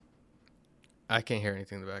I can't hear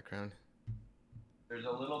anything in the background. There's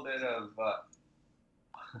a little bit of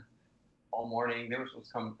all morning. They were supposed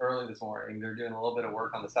to come early this morning. They're doing a little bit of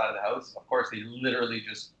work on the side of the house. Of course, they literally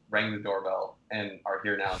just rang the doorbell and are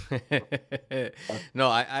here now. No,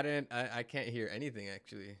 I didn't. I can't hear anything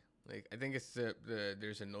actually. Like I think it's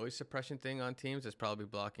there's a noise suppression thing on Teams that's probably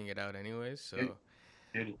blocking it out anyways. Beauty, So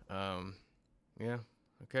beauty. um, yeah.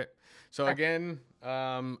 Okay. So again,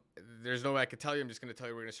 there's no way I could tell you. I'm just gonna tell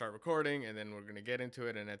you we're gonna start recording, and then we're gonna get into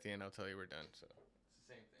it, and at the end I'll tell you we're done. So it's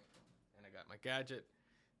the same thing. And I got my gadget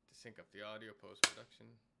to sync up the audio post production.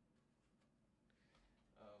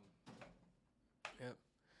 Yep.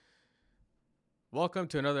 Welcome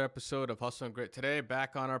to another episode of Hustle and Grit. Today,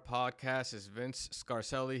 back on our podcast is Vince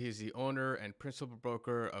Scarselli. He's the owner and principal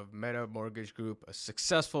broker of Meta Mortgage Group, a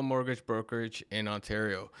successful mortgage brokerage in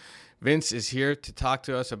Ontario. Vince is here to talk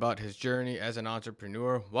to us about his journey as an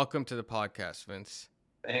entrepreneur. Welcome to the podcast, Vince.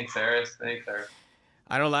 Thanks, Eris.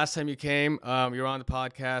 I know last time you came, you were on the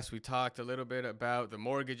podcast. We talked a little bit about the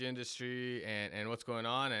mortgage industry and what's going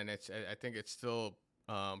on, and I think it's still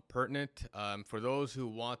pertinent. For those who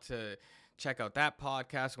want to check out that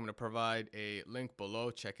podcast, I'm going to provide a link below.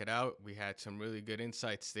 Check it out. We had some really good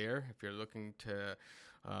insights there. If you're looking to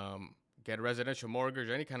get a residential mortgage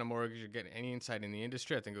or any kind of mortgage or get any insight in the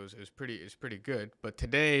industry, I think it was pretty good. But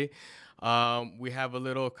today we have a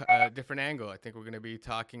little different angle. I think we're going to be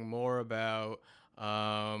talking more about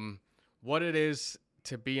what it is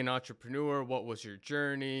to be an entrepreneur, what was your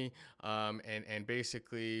journey, and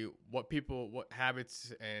basically what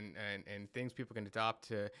habits and things people can adopt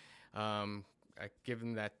to give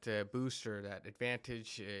them that boost or that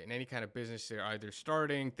advantage in any kind of business they're either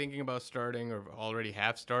starting, thinking about starting, or already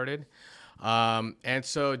have started. And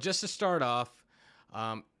so just to start off,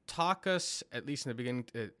 talk us, at least in the beginning,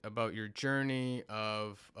 about your journey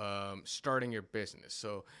of starting your business.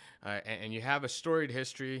 So, and you have a storied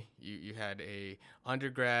history. You had a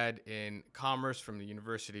undergrad in commerce from the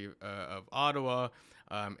University of Ottawa.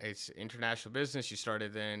 It's international business. You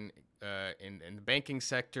started then in the banking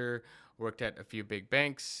sector, worked at a few big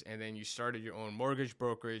banks, and then you started your own mortgage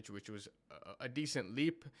brokerage, which was a decent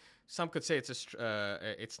leap. Some could say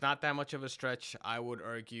it's not that much of a stretch. I would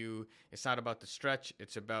argue it's not about the stretch.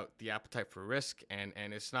 It's about the appetite for risk. And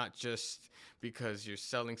it's not just because you're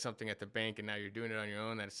selling something at the bank and now you're doing it on your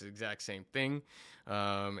own. That's the exact same thing.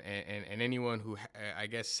 And anyone who, I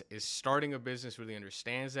guess, is starting a business really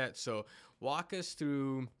understands that. So walk us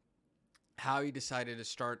through how you decided to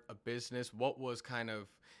start a business. What was kind of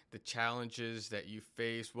the challenges that you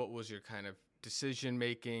faced? What was your kind of decision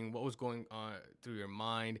making? What was going on through your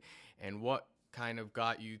mind, and what kind of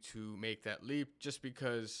got you to make that leap? Just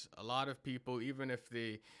because a lot of people, even if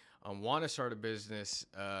they want to start a business,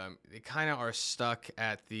 they kind of are stuck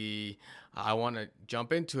at the I want to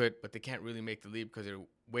jump into it, but they can't really make the leap because they're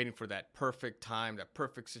waiting for that perfect time, that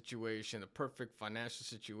perfect situation, the perfect financial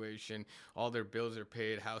situation. All their bills are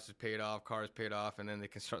paid, house is paid off, car is paid off, and then they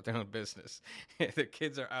can start their own business. Their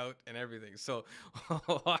kids are out and everything. So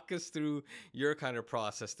walk us through your kind of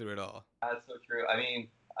process through it all. That's so true. I mean,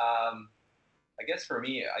 I guess for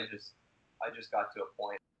me, I just got to a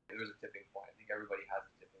point. There was a tipping point. I think everybody has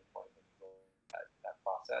a tipping point when you go that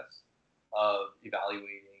process of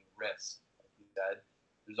evaluating risk. Like you said,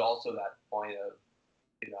 there's also that point of,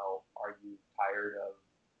 are you tired of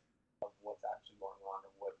what's actually going on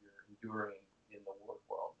and what you're enduring in the work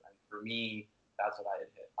world? And for me, that's what I had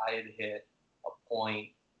hit. I had hit a point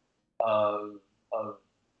of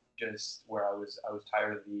just where I was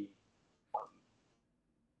tired of the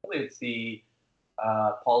really it's the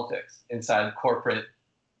politics inside corporate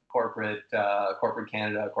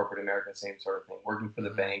Canada, corporate America, same sort of thing. Working for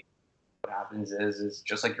the bank, what happens is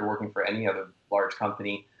just like you're working for any other large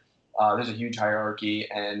company. There's a huge hierarchy,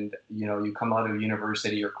 and you come out of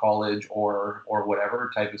university or college or whatever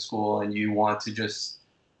type of school, and you want to just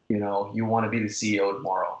you want to be the CEO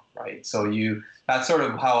tomorrow, right? So that's sort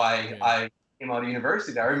of how I came out of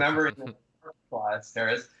university. I remember in the class,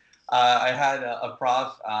 I had a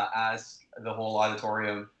prof ask the whole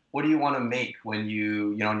auditorium, "What do you want to make when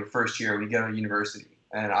in your first year when you get out of university?"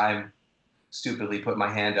 And I stupidly put my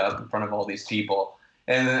hand up in front of all these people,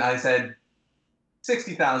 and then I said,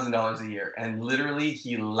 $60,000 a year, and literally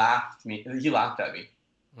he laughed at me.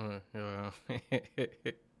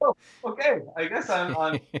 Oh, okay, I guess I'm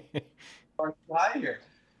on high here.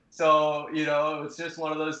 So it's just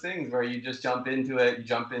one of those things where you just jump into it. You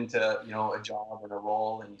jump into a job and a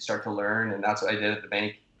role, and you start to learn, and that's what I did at the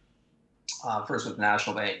bank. First with the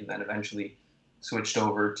National Bank, and then eventually switched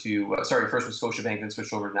over to first with Scotiabank, then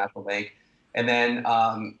switched over to National Bank, and then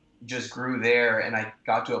just grew there. And I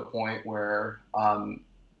got to a point where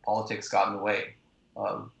politics got in the way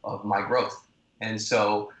of my growth. And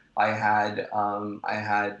so I had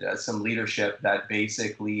some leadership that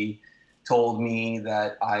basically told me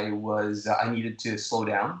that I needed to slow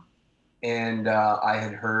down, and I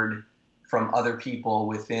had heard from other people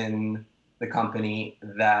within the company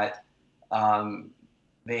that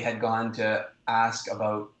they had gone to ask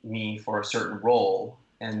about me for a certain role,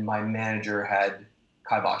 and my manager had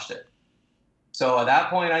kiboshed it. So at that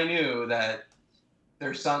point, I knew that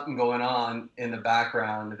there's something going on in the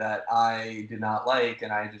background that I did not like,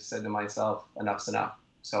 and I just said to myself, enough's enough.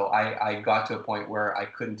 So I got to a point where I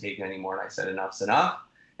couldn't take it anymore, and I said, enough's enough.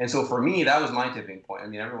 And so for me, that was my tipping point. I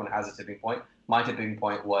mean, everyone has a tipping point. My tipping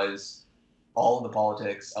point was all of the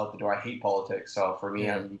politics out the door. I hate politics, so for me,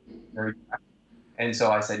 I'm very. And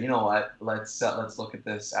so I said, you know what? Let's look at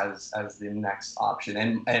this as the next option.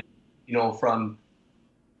 And from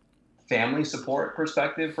family support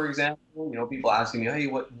perspective, for example, people asking me, hey,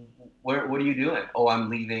 what are you doing? Oh, I'm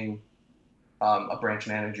leaving a branch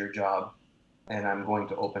manager job, and I'm going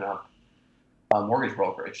to open up a mortgage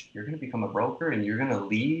brokerage. You're going to become a broker, and you're going to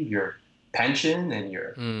leave your pension and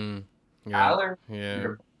your salary,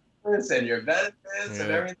 your bonus and your benefits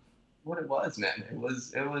and everything. What it was, man. It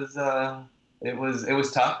was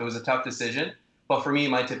tough. It was a tough decision. But for me,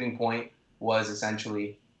 my tipping point was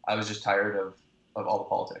essentially I was just tired of all the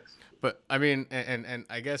politics. But I mean, and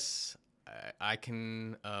I guess I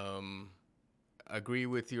can agree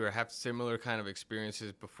with you or have similar kind of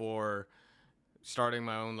experiences before starting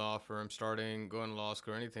my own law firm, going to law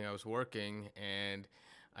school or anything. I was working, and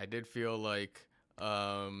I did feel like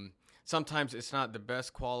sometimes it's not the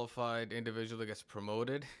best qualified individual that gets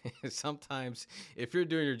promoted. Sometimes if you're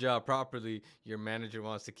doing your job properly, your manager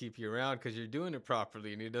wants to keep you around because you're doing it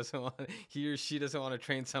properly, and he or she doesn't want to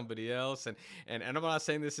train somebody else. And I'm not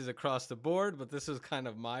saying this is across the board, but this is kind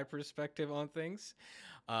of my perspective on things.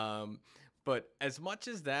 But as much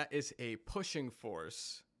as that is a pushing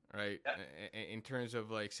force, right, in terms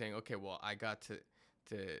of like saying, okay, well, I got to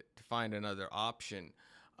find another option.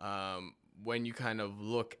 When you kind of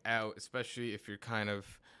look out, especially if you're kind of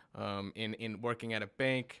in working at a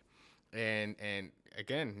bank, and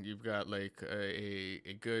again, you've got like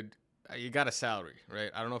a good, you got a salary, right?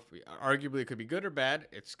 I don't know if arguably it could be good or bad.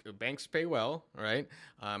 Banks pay well, right?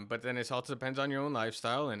 But then it also depends on your own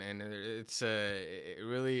lifestyle, and it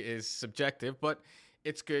really is subjective, but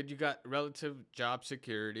it's good. You got relative job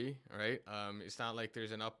security, right? It's not like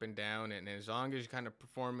there's an up and down, and as long as you're kind of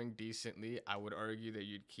performing decently, I would argue that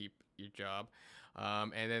you'd keep your job.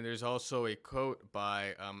 And then there's also a quote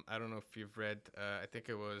by, I don't know if you've read, I think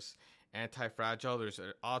it was Anti-Fragile. There's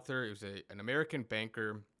an author, it was an American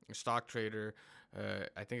banker, a stock trader.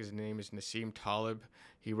 I think his name is Nassim Taleb.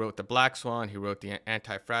 He wrote The Black Swan. He wrote The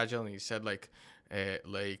Anti-Fragile, and he said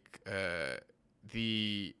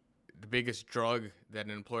the biggest drug that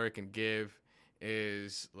an employer can give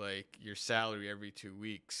is like your salary every 2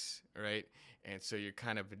 weeks, right? And so you're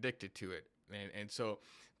kind of addicted to it. And so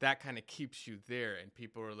that kind of keeps you there. And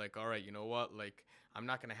people are like, all right, you know what? Like, I'm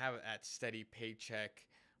not going to have that steady paycheck.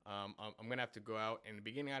 I'm going to have to go out. In the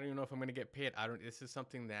beginning, I don't even know if I'm going to get paid. This is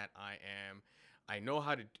something that I may know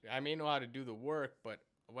how to do the work, but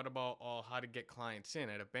what about how to get clients in?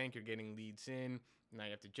 At a bank, you're getting leads in. Now you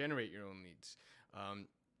have to generate your own leads.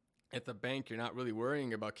 At the bank, you're not really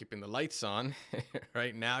worrying about keeping the lights on.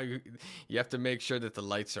 Right now, you have to make sure that the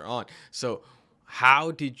lights are on. So how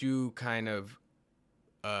did you kind of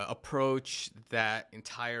approach that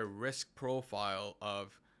entire risk profile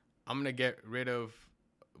of, I'm going to get rid of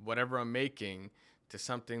whatever I'm making to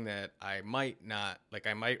something that I might not, like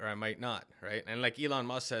I might or I might not, right? And like Elon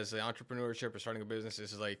Musk says, the entrepreneurship or starting a business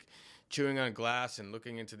is like chewing on glass and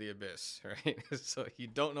looking into the abyss, right? So you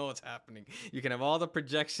don't know what's happening. You can have all the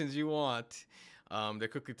projections you want. They're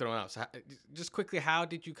quickly thrown out. So just quickly, how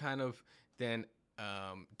did you kind of then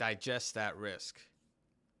digest that risk?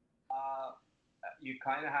 You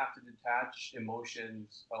kind of have to detach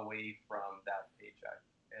emotions away from that paycheck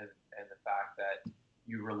and the fact that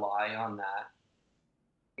you rely on that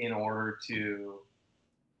in order to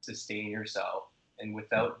sustain yourself. And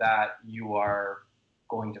without that, you are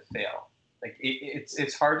going to fail. Like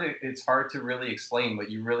it's hard to really explain,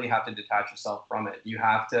 but you really have to detach yourself from it. You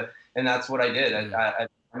have to, and that's what I did. I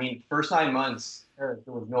mean, first 9 months, there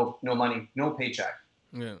was no money, no paycheck.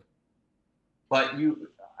 Yeah. But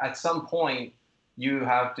at some point, you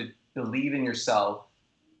have to believe in yourself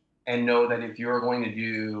and know that if you're going to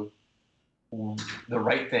do the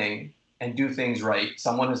right thing and do things right,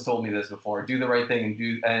 someone has told me this before: do the right thing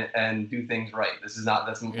and do things right. That's not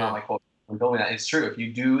my quote. I'm told me that it's true. If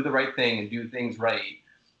you do the right thing and do things right,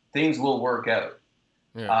 things will work out.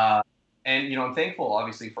 Yeah. And, I'm thankful,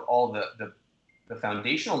 obviously, for all the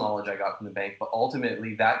foundational knowledge I got from the bank, but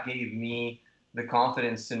ultimately that gave me the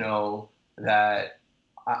confidence to know that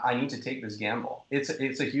I need to take this gamble. It's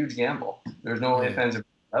a huge gamble. There's no ifs, ands, or buts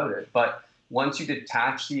about it. But once you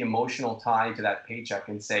detach the emotional tie to that paycheck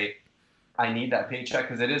and say, I need that paycheck,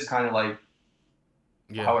 because it is kind of like,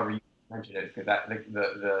 however you mentioned it, because that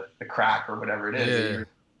the crack or whatever it is, that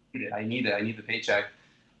you need it. I need it. I need the paycheck.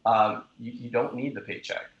 You don't need the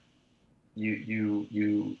paycheck.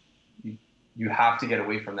 You have to get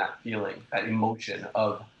away from that feeling, that emotion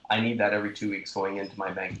of I need that every 2 weeks going into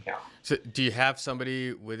my bank account. So do you have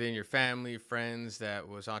somebody within your family, friends that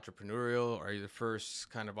was entrepreneurial? Or are you the first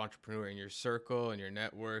kind of entrepreneur in your circle and your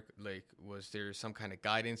network? Like, was there some kind of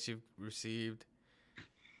guidance you've received?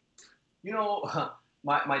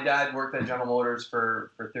 My dad worked at General Motors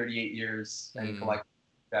for 38 years and collected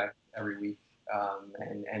check every week.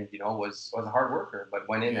 And was a hard worker, but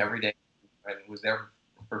went in every day and was there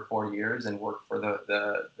for 40 years and worked for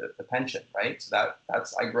the pension, right? So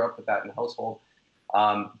that's I grew up with that in the household.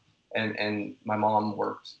 And my mom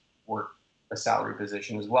worked a salary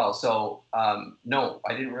position as well. So no,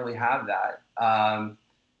 I didn't really have that. I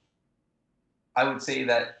would say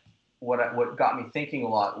that what got me thinking a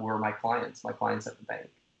lot were my clients at the bank.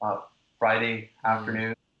 Friday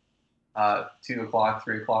afternoon, 2 o'clock,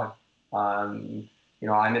 3 o'clock. I'm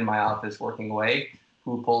in my office working away.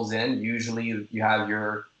 Who pulls in? Usually, you have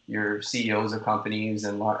your CEOs of companies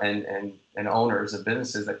and owners of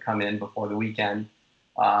businesses that come in before the weekend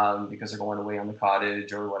because they're going away on the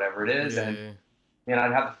cottage or whatever it is. And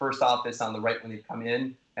I'd have the first office on the right when they'd come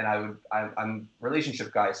in, and I'm a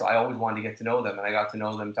relationship guy, so I always wanted to get to know them, and I got to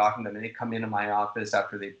know them talking to them, and they'd come into my office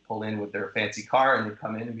after they pull in with their fancy car, and they'd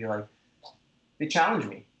come in and be like, they challenge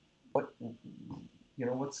me.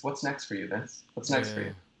 What's next for you, Vince? What's next for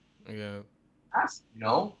you? Yeah. Ask,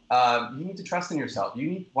 you need to trust in yourself.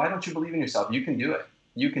 Why don't you believe in yourself? You can do it.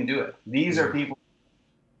 You can do it. These are people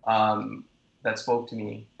that spoke to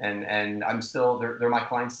me, and I'm still, they're my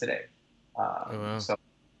clients today. So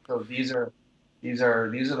these are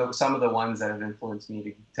some of the ones that have influenced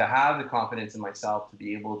me to have the confidence in myself to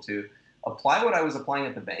be able to apply what I was applying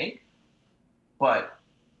at the bank, but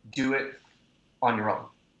do it on your own.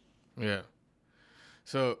 Yeah.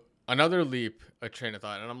 So another leap, a train of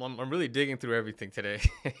thought, and I'm really digging through everything today.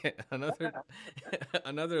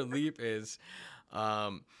 Another leap is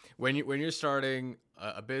when you're starting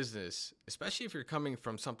a business, especially if you're coming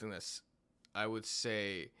from something that's, I would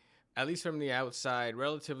say, at least from the outside,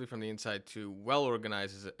 relatively from the inside, to well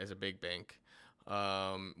organized as a big bank,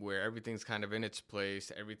 where everything's kind of in its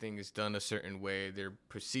place, everything is done a certain way, their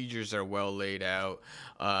procedures are well laid out,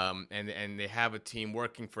 and they have a team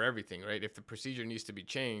working for everything, right? If the procedure needs to be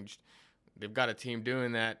changed, they've got a team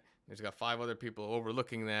doing that. There's got 5 other people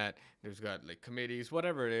overlooking that. There's got like committees,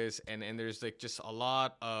 whatever it is, and there's like just a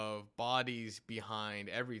lot of bodies behind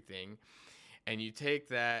everything. And you take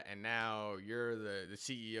that, and now you're the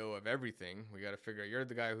CEO of everything. We got to figure out, you're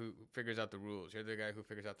the guy who figures out the rules. You're the guy who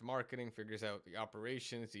figures out the marketing, figures out the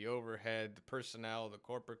operations, the overhead, the personnel, the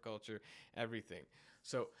corporate culture, everything.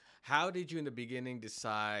 So how did you in the beginning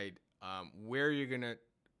decide where you're going to,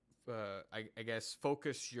 I guess,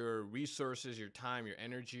 focus your resources, your time, your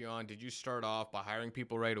energy on? Did you start off by hiring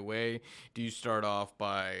people right away? Do you start off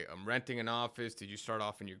by renting an office? Did you start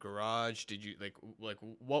off in your garage? Did you like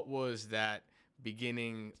what was that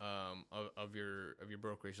beginning of your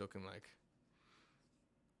brokerage looking like?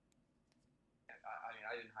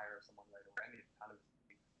 I didn't hire someone right away. I made a ton of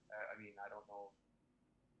mistakes. I don't know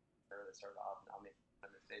where to start off, and I'll make a ton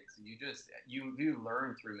of mistakes. And you do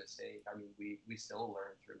learn through mistake. We still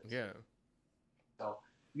learn through mistakes. Yeah. So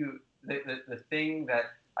the thing that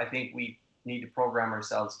I think we need to program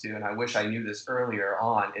ourselves to, and I wish I knew this earlier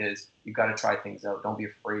on, is you've got to try things out. Don't be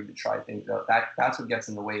afraid to try things out. That's what gets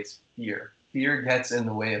in the way, is fear. Fear gets in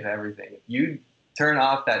the way of everything. If you turn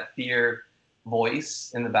off that fear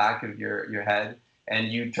voice in the back of your head,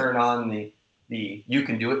 and you turn on the you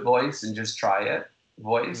can do it voice and just try it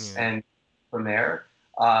voice, and from there,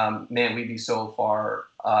 man, we'd be so far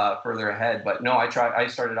further ahead. But no, I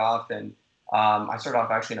started off, and I started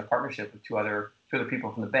off actually in a partnership with two other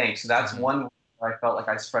people from the bank. So that's one where I felt like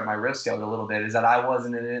I spread my risk out a little bit, is that I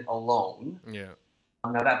wasn't in it alone. Yeah.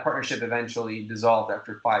 Now that partnership eventually dissolved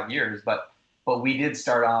after 5 years, but we did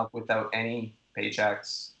start off without any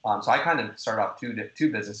paychecks. So I kind of started off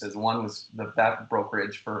two businesses. One was that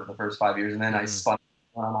brokerage for the first 5 years, and then I spun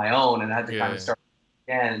one on my own and had to kind of start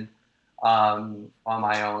again on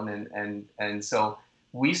my own. And so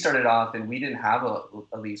we started off, and we didn't have a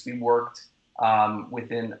lease. We worked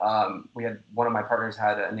we had one of my partners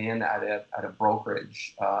had an in at a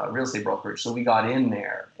brokerage, real estate brokerage. So we got in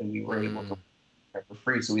there and we were able to work for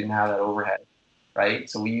free. So we didn't have that overhead, right?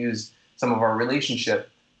 So we used some of our relationship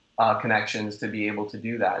connections to be able to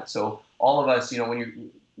do that. So all of us, when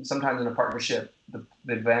you sometimes in a partnership, the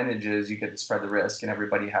advantage is you get to spread the risk and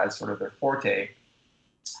everybody has sort of their forte.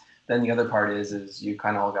 Then the other part is you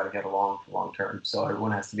kind of all got to get along for long term. So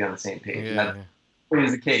everyone has to be on the same page. And that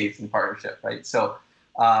is the case in partnership, right? So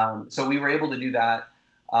so we were able to do that.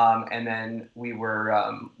 And then we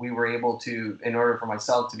were able to, in order for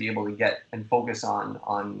myself to be able to get and focus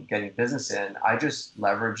on getting business in, I just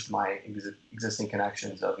leveraged my existing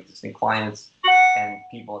connections of existing clients and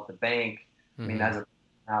people at the bank. I mean, as of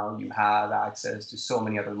now, you have access to so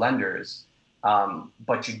many other lenders,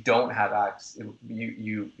 but you don't have access.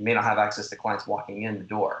 You may not have access to clients walking in the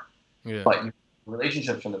door, but you have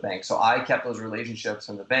relationships from the bank. So I kept those relationships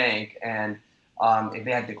from the bank, and if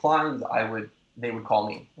they had declines, they would call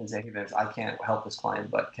me and say, "Hey Vince, I can't help this client,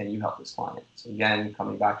 but can you help this client?" So again,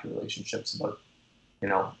 coming back to relationships about,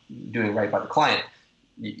 doing right by the client.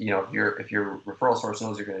 If your referral source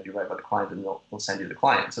knows you're going to do right by the client, then they'll send you the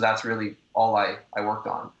client. So that's really all I worked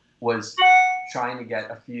on, was trying to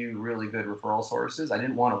get a few really good referral sources. I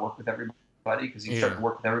didn't want to work with everybody, because you start to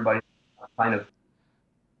work with everybody, kind of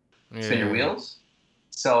spin your wheels.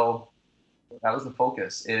 So that was the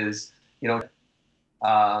focus, is,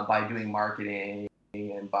 by doing marketing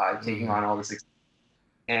and by taking on all this,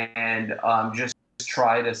 and just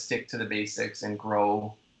try to stick to the basics and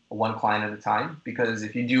grow one client at a time. Because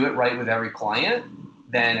if you do it right with every client,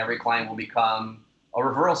 then every client will become a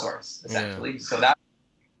referral source, essentially. So that's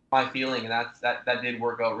my feeling, and that did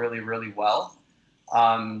work out really, really well.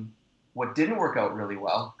 What didn't work out really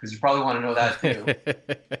well, because you probably want to know that too.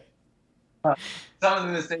 Some of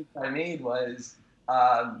the mistakes I made was,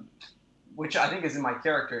 which I think is in my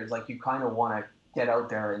character, is like you kind of want to get out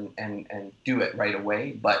there and do it right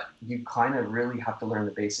away, but you kind of really have to learn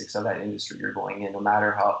the basics of that industry you're going in, no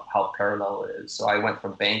matter how parallel it is. So I went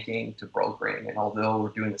from banking to brokering, and although we're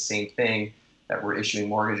doing the same thing, that we're issuing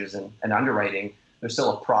mortgages and underwriting, there's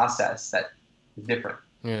still a process that is different.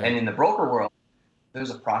 And in the broker world, there's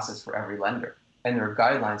a process for every lender, and there are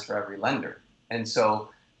guidelines for every lender. And so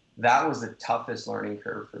that was the toughest learning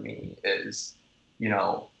curve for me, is,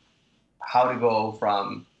 how to go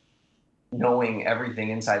from knowing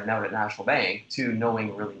everything inside and out at National Bank to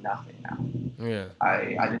knowing really nothing now. I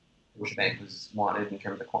didn't know which bank was wanted in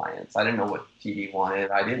terms of clients. I didn't know what TD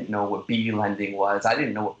wanted. I didn't know what B lending was. I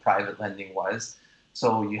didn't know what private lending was.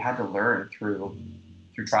 So you had to learn through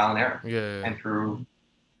trial and error, and through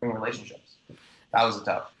relationships. That was a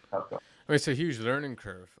tough go. It's a huge learning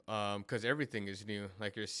curve, because everything is new,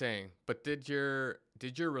 like you're saying. But did your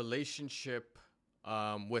relationship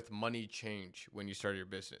with money change when you started your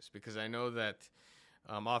business? Because I know that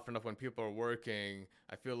often enough when people are working,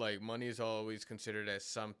 I feel like money is always considered as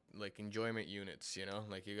some like enjoyment units,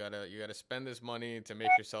 like you gotta spend this money to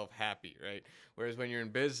make yourself happy, right? Whereas when you're in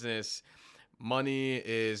business, money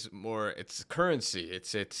is more, it's currency.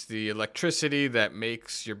 It's the electricity that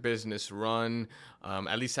makes your business run.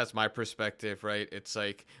 At least that's my perspective, right? It's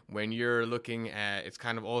like when you're looking at, it's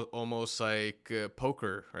kind of almost like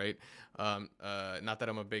poker, right? Not that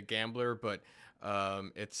I'm a big gambler, but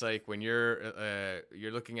it's like when you're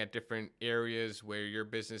looking at different areas where your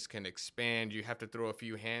business can expand, you have to throw a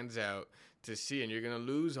few hands out to see, and you're gonna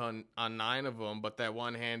lose on 9 of them, but that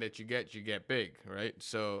one hand that you get big, right?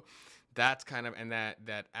 So that's kind of, and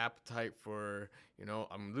that appetite for,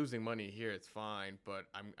 I'm losing money here, it's fine, but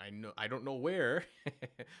I don't know where,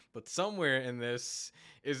 but somewhere in this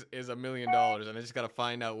is $1 million, and I just got to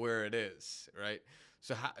find out where it is, right?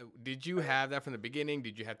 So how, did you have that from the beginning?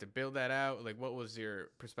 Did you have to build that out? Like, what was your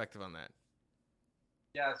perspective on that?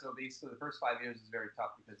 Yeah, so basically the first 5 years was very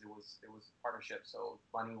tough, because it was a partnership, so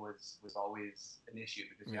money was always an issue,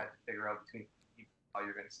 because you had to figure out between people how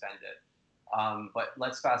you're going to spend it. But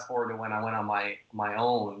let's fast forward to when I went on my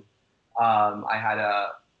own. I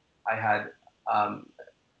had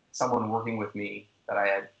someone working with me that I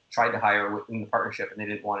had tried to hire in the partnership, and they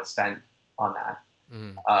didn't want to spend on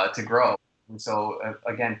that to grow. And so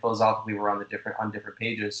again, philosophically, we're on different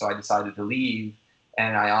pages. So I decided to leave,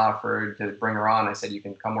 and I offered to bring her on. I said, "You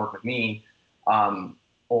can come work with me,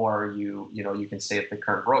 or you can stay at the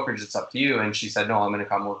current brokerage. It's up to you." And she said, "No, I'm going to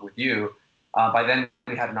come work with you." By then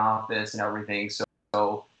we had an office and everything.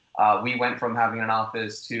 So we went from having an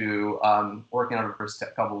office to working on it for the first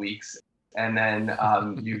couple of weeks. And then I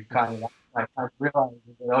kind of realized,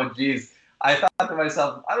 oh, geez, I thought to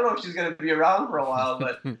myself, I don't know if she's going to be around for a while,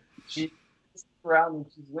 but she around and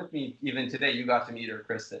she's with me even today. You got to meet her,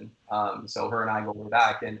 Kristen. So her and I go way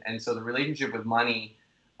back, and so the relationship with money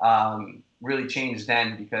really changed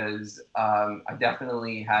then because I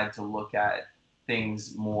definitely had to look at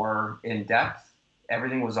things more in depth.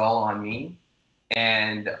 Everything was all on me,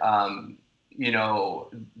 and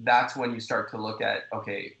that's when you start to look at,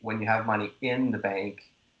 okay, when you have money in the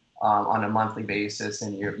bank on a monthly basis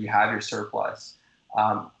and you have your surplus.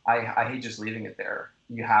 I hate just leaving it there.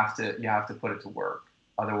 You have to put it to work.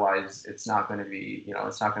 Otherwise, it's not going to be,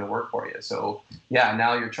 it's not going to work for you. So yeah,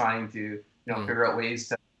 now you're trying to, figure out ways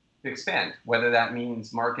to expand, whether that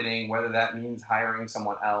means marketing, whether that means hiring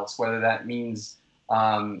someone else, whether that means,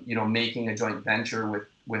 making a joint venture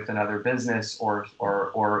with another business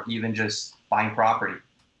or even just buying property.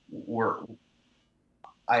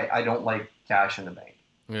 I don't like cash in the bank.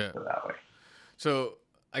 Yeah. That way. So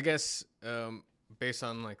I guess based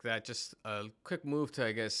on like that, just a quick move to,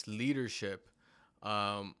 I guess, leadership.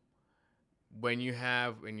 When you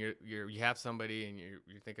have somebody and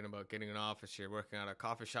you're thinking about getting an office, you're working at a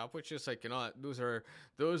coffee shop, which is like, those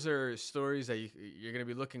are stories that you're going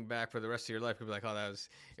to be looking back for the rest of your life. You'll be like, oh,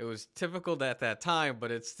 it was difficult at that time,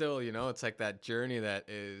 but it's still, it's like that journey that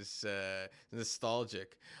is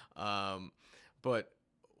nostalgic. But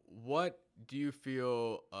what do you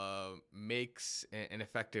feel makes an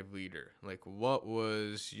effective leader? Like, what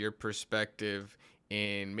was your perspective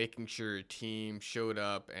in making sure your team showed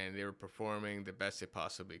up and they were performing the best they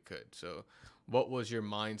possibly could? So what was your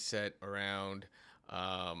mindset around,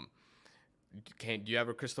 do you have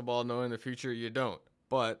a crystal ball knowing the future? You don't,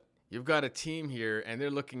 but you've got a team here and they're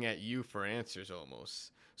looking at you for answers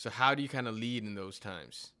almost. So how do you kind of lead in those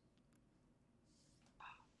times?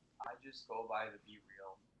 I just go by the be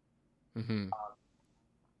real. Mm-hmm.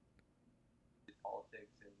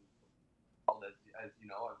 Politics and all this, as you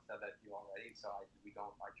know, I've said that to you already. So I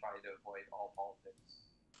try to avoid all politics.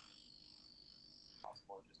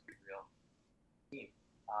 Possible, just be real. Team.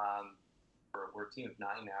 We're a team of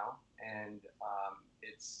 9 now, and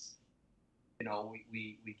it's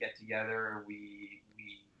we get together, we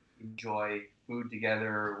enjoy food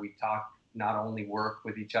together, we talk, not only work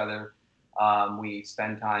with each other. We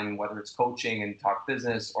spend time, whether it's coaching and talk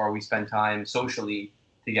business, or we spend time socially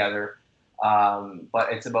together.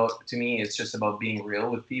 But to me, it's just about being real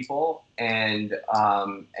with people and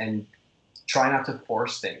try not to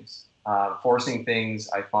force things. Forcing things,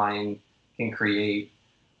 I find, can create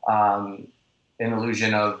an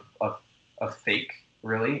illusion of fake,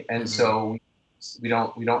 really. And so we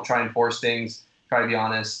don't try and force things. Try to be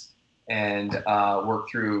honest and work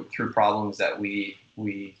through problems that we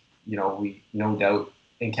no doubt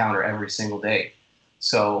encounter every single day.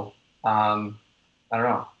 So I don't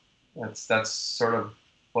know. That's sort of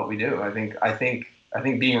what we do. I think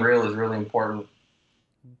being real is really important.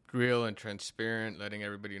 Real and transparent, letting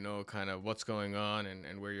everybody know kind of what's going on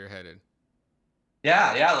and where you're headed.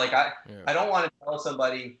 Yeah. Like I don't want to tell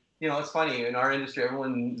somebody, it's funny, in our industry,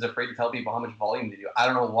 everyone's afraid to tell people how much volume they do. I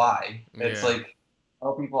don't know why. It's like,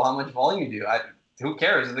 tell people how much volume you do. Who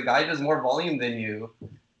cares? If the guy does more volume than you,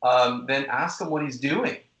 then ask him what he's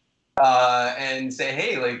doing. And say,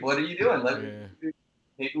 hey, like, what are you doing?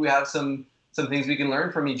 Maybe we have some things we can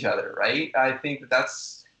learn from each other, right? I think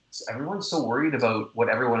that's everyone's so worried about what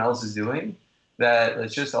everyone else is doing that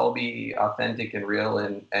let's just all be authentic and real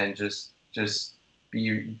and just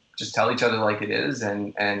tell each other like it is,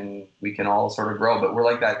 and we can all sort of grow. But we're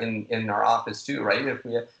like that in our office too, right? If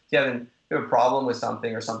you have a problem with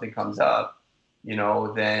something or something comes up,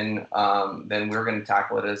 then we're going to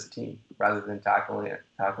tackle it as a team rather than tackle it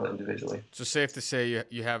individually. So safe to say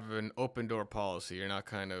you have an open door policy. You're not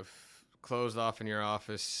kind of closed off in your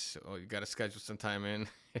office. Oh, you got to schedule some time in.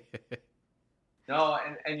 No,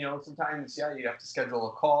 and sometimes you have to schedule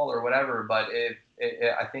a call or whatever. But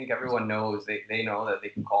I think everyone knows they know that they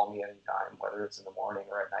can call me anytime, whether it's in the morning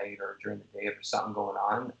or at night or during the day. If there's something going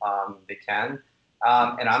on, they can.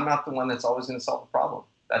 And I'm not the one that's always going to solve the problem.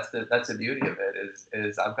 That's the beauty of it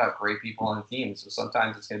is I've got great people on the team. So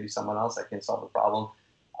sometimes it's going to be someone else that can solve the problem.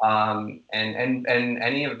 And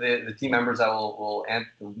any of the team members that will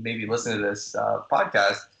maybe listen to this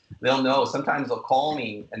podcast, they'll know. Sometimes they'll call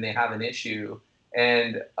me and they have an issue,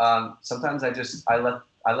 and sometimes I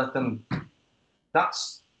let them not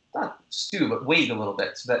stew, but wait a little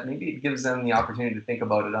bit, so that maybe it gives them the opportunity to think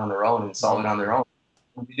about it on their own and solve it on their own.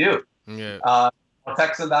 What do you do? Yeah. I'll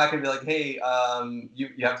text them back and be like, hey, you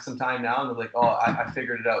have some time now? And they're like, oh, I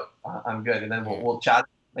figured it out. I'm good. And then we'll chat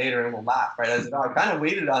later and we'll laugh, right? I said, oh, I kind of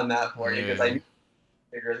waited on that for you because I knew you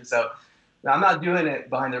figured it. So now, I'm not doing it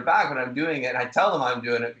behind their back, but I'm doing it. And I tell them I'm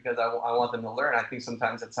doing it because I want them to learn. I think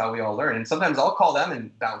sometimes that's how we all learn. And sometimes I'll call them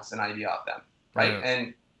and bounce an idea off them. right? Yeah.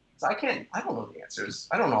 And so I don't know the answers.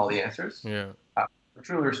 I don't know all the answers. Yeah. I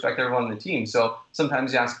truly respect everyone on the team. So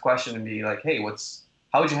sometimes you ask a question and be like, hey,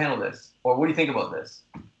 how would you handle this? Or what do you think about this?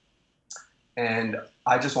 And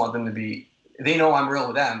I just want them to be, they know I'm real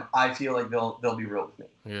with them. I feel like they'll be real with me.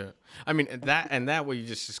 Yeah. I mean, that what you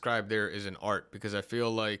just described there is an art, because I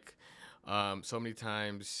feel like so many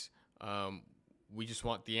times we just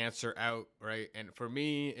want the answer out, right? And for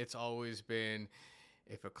me, it's always been,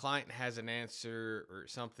 if a client has an answer or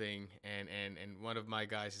something, and one of my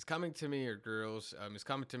guys is coming to me, or girls is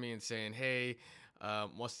coming to me and saying, hey,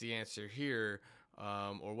 what's the answer here?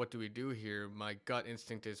 Or what do we do here? My gut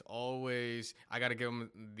instinct is always, I got to give them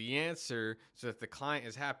the answer so that the client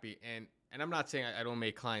is happy. And I'm not saying I don't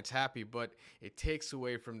make clients happy, but it takes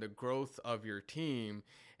away from the growth of your team.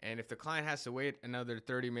 And if the client has to wait another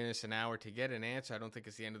 30 minutes, an hour to get an answer, I don't think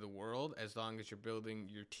it's the end of the world, as long as you're building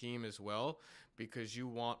your team as well, because you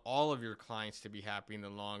want all of your clients to be happy in the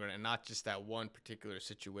long run, and not just that one particular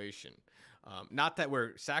situation. Not that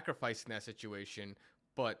we're sacrificing that situation,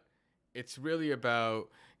 but it's really about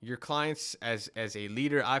your clients as a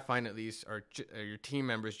leader. I find, at least, are your team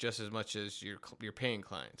members just as much as your paying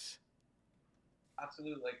clients.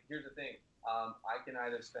 Absolutely. Like, here's the thing. I can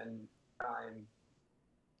either spend time,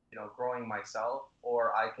 growing myself,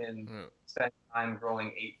 or I can spend time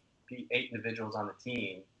growing eight individuals on the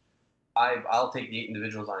team. I'll take the 8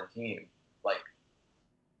 individuals on a team, like,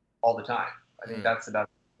 all the time. I think that's the best.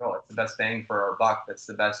 It's the best bang for our buck. That's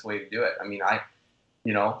the best way to do it. I mean,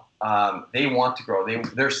 they want to grow.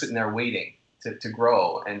 They're sitting there waiting to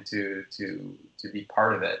grow and to be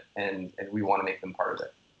part of it, and we want to make them part of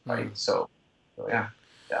it, right? So yeah.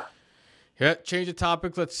 Yeah, change the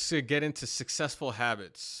topic. Let's get into successful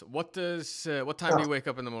habits. What time do you wake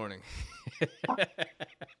up in the morning?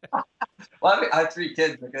 Well, I have 3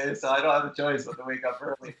 kids, okay, so I don't have a choice but to wake up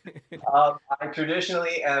early. I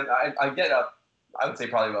traditionally, and I get up, I would say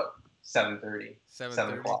probably about 7:30,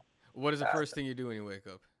 7 o'clock. What is the first thing you do when you wake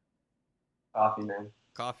up? Coffee, man.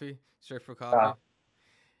 Coffee? Straight for coffee?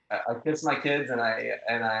 I kiss my kids and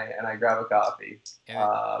I grab a coffee.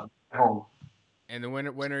 Home. And then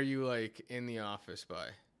when are you, like, in the office by?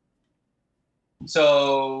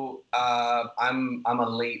 So I'm a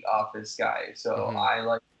late office guy. So I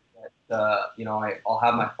like that. I'll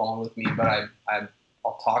have my phone with me, but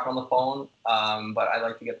I'll talk on the phone. But I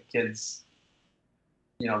like to get the kids,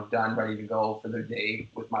 done, ready to go for their day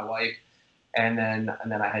with my wife, and then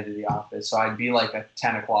I head to the office. So I'd be like a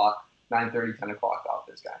 10 o'clock, 9:30, 10 o'clock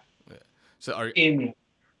office guy. Yeah. So are you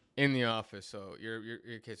in the office? So you're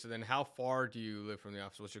okay. So then, how far do you live from the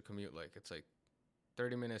office? What's your commute like? It's like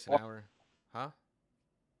 30 minutes, an hour, huh?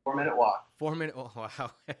 4-minute walk. 4 minute. Oh,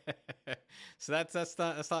 wow. So that's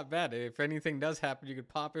not bad. If anything does happen, you could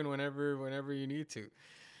pop in whenever you need to.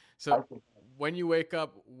 So when you wake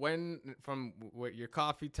up, from your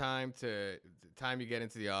coffee time to the time you get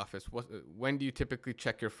into the office, when do you typically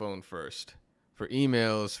check your phone first? For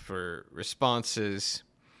emails, for responses?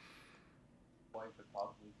 My wife would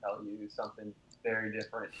probably tell you something very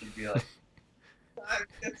different. She'd be like,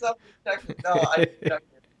 "Get something check." No, I check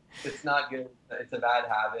it. It's not good. It's a bad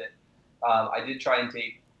habit. I did try and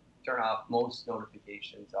turn off most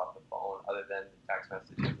notifications off the phone, other than the text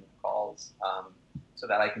messages and calls, so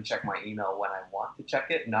that I can check my email when I want to check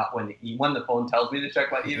it, not when the phone tells me to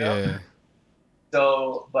check my email. Yeah.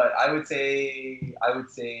 So, but I would say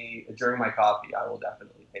during my coffee, I will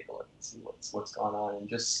definitely take a look and see what's going on, and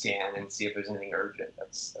just scan and see if there's anything urgent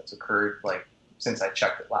that's occurred, like, since I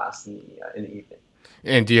checked it last in the evening.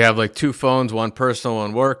 And do you have, like, 2 phones, one personal,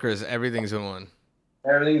 one work, or is everything's in one?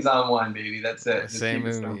 Everything's on one, baby. That's it. Same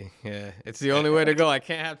with me. Yeah, it's the only way to go. I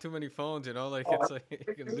can't have too many phones, like, it's like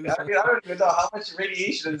you can lose. I don't even know how much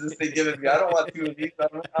radiation is this thing giving me. I don't want 2 of these. I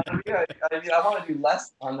want to do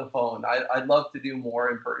less on the phone. I'd love to do more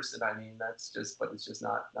in person. I mean, but it's just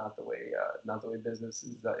not the way business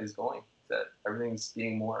is going. That everything's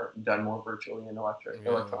being done more virtually and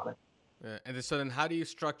electronic. Yeah. And so then, how do you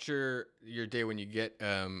structure your day when you get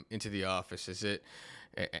into the office? Is it,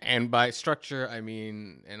 and by structure, I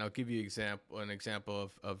mean, and I'll give you an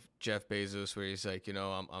example of Jeff Bezos, where he's like,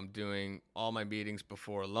 I'm doing all my meetings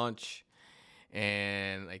before lunch,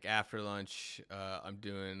 and, like, after lunch, I'm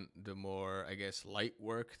doing the more, I guess, light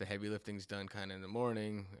work. The heavy lifting's done kind of in the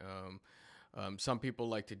morning. Some people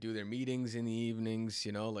like to do their meetings in the evenings.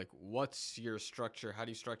 Like, what's your structure? How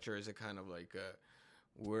do you structure? Is it kind of like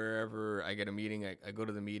wherever I get a meeting, I go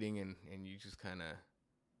to the meeting, and you just kind of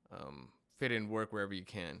fit in work wherever you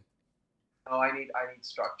can? No, I need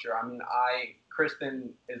structure. I mean, Kristen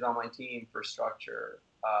is on my team for structure.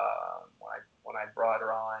 When I brought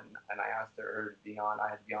her on and I asked her to be on, I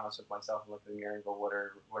had to be honest honest with myself and look in the mirror and go,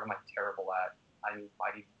 what am I terrible at? I need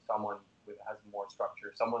someone who has more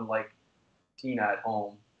structure. Someone like Tina at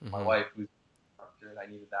home, my wife, who's structured. I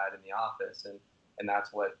needed that in the office, and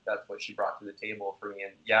that's what she brought to the table for me.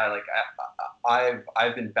 And yeah, like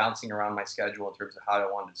I've been bouncing around my schedule in terms of how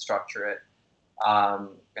I wanted to structure it.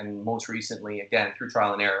 And most recently, again through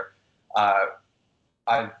trial and error,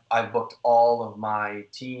 I've booked all of my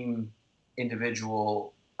team,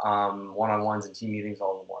 individual, one-on-ones and team meetings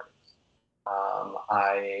all in the mornings.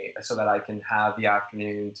 So that I can have the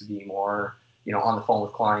afternoon to be more, on the phone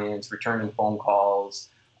with clients, returning phone calls,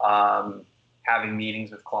 having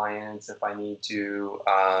meetings with clients if I need to,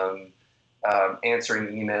 answering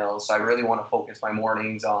emails. So I really want to focus my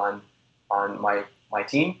mornings on my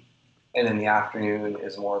team, and then the afternoon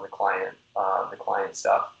is more of the client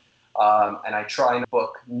stuff. And I try and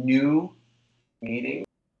book new meetings,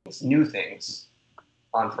 new things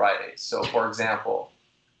on Fridays. So, for example,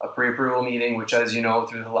 a pre-approval meeting, which, as you know,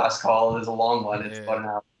 through the last call, is a long one. It's about an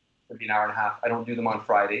hour, maybe an hour and a half. I don't do them on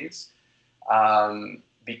Fridays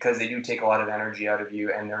because they do take a lot of energy out of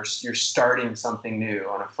you, and you're starting something new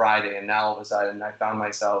on a Friday. And now all of a sudden, I found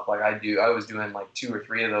myself like I was doing like 2 or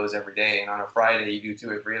 3 of those every day, and on a Friday, you do 2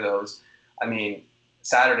 or 3 of those. I mean,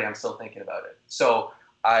 Saturday, I'm still thinking about it. So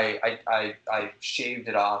I shaved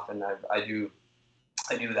it off, and I do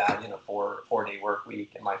that in a 4-day work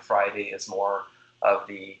week, and my Friday is more of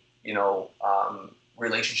the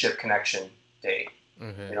relationship connection day.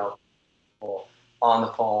 On the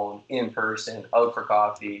phone, in person, out for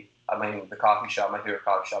coffee. I mean, the coffee shop, my favorite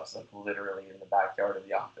coffee shop is like literally in the backyard of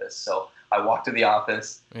the office. So I walk to the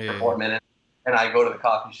office for 4 minutes, and I go to the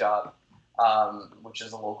coffee shop, which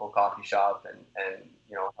is a local coffee shop, and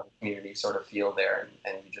have a community sort of feel there,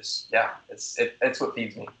 and you just it's what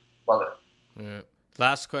feeds me. Love it. Yeah.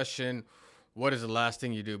 Last question: what is the last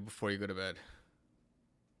thing you do before you go to bed?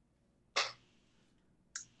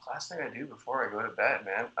 Last thing I do before I go to bed,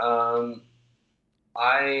 man.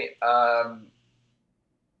 I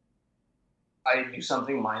do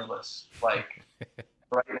something mindless. Like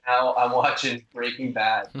right now, I'm watching Breaking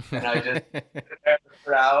Bad, and I just sit there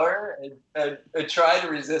for an hour and try to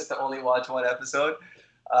resist to only watch one episode.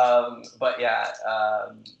 But yeah,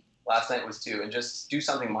 last night was 2, and just do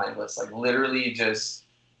something mindless, like literally just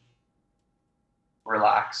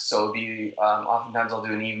relax. So oftentimes I'll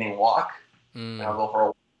do an evening walk, and I'll go for a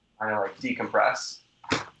walk, kind of like decompress,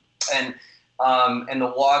 and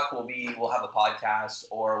the walk we'll have a podcast,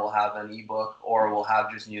 or we'll have an ebook, or we'll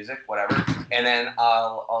have just music, whatever. And then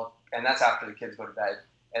and that's after the kids go to bed.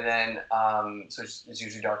 And then, so it's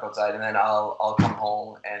usually dark outside, and then I'll come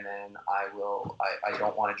home, and then I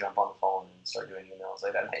don't want to jump on the phone and start doing emails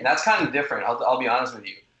late at night. And that's kind of different. I'll be honest with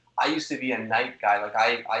you. I used to be a night guy. Like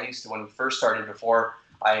I used to, when we first started, before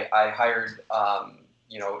I hired,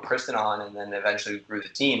 Kristen on, and then eventually grew the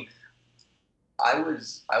team. I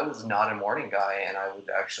was not a morning guy, and I would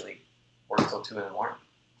actually work till 2 a.m,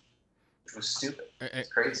 which was stupid. It's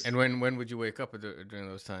crazy. And when would you wake up during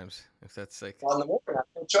those times? If that's like, well, in the morning, I have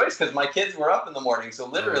no choice because my kids were up in the morning. So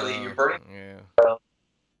literally, you're burning,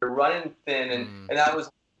 you're running thin, and that was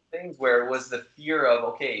things where it was the fear of,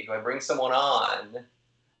 okay, do I bring someone on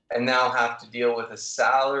and now have to deal with a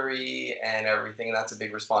salary and everything? That's a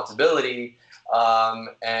big responsibility.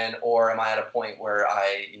 Or am I at a point where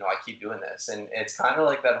I keep doing this? And it's kind of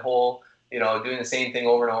like that whole, doing the same thing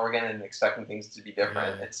over and over again and expecting things to be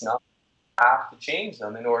different. Yeah. It's not, you have to change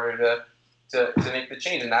them in order to make the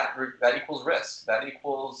change. And that equals risk. That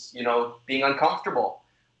equals, being uncomfortable.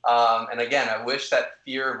 And again, I wish that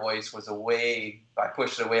fear voice was away. I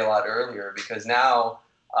pushed it away a lot earlier, because now,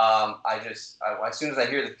 as soon as I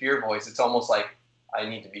hear the fear voice, it's almost like I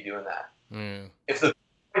need to be doing that. Mm. If the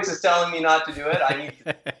voice is telling me not to do it, I need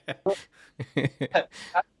to.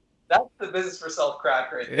 That's the business for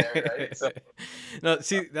self-crack right there, right? So, no,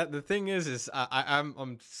 see, that the thing is I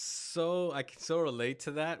can so relate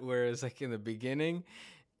to that. Whereas like in the beginning,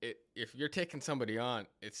 if you're taking somebody on,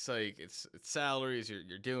 it's like it's salaries.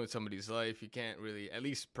 You're dealing with somebody's life. You can't really, at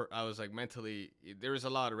least I was like mentally, there was a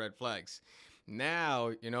lot of red flags.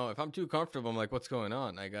 Now, if I'm too comfortable, I'm like, what's going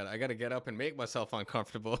on? I got to get up and make myself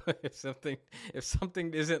uncomfortable. if something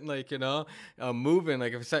isn't like, moving,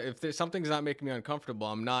 like if something's not making me uncomfortable,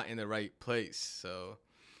 I'm not in the right place. So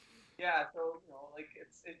yeah, so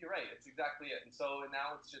you're right. It's exactly it. And so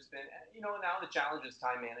now it's just been, now the challenge is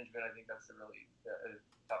time management. I think that's the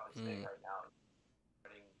toughest thing right now.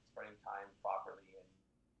 Spreading time properly and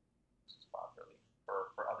just properly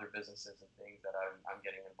for other businesses and things that I'm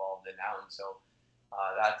getting involved in now. And so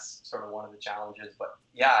that's sort of one of the challenges. But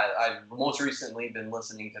yeah, I've most recently been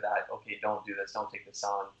listening to that. Okay, don't do this. Don't take this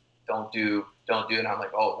on. don't do it. And I'm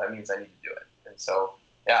like, oh, that means I need to do it. And so,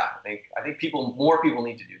 yeah, I think more people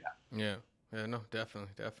need to do that. Yeah. Yeah, no,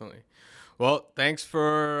 definitely. Well, thanks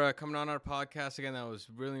for coming on our podcast again. That was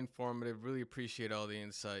really informative. Really appreciate all the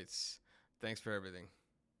insights. Thanks for everything.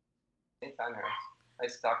 Anytime, Harris.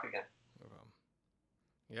 Nice to talk again. No problem.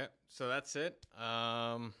 Yeah, so that's it.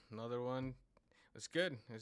 Another one. It was good.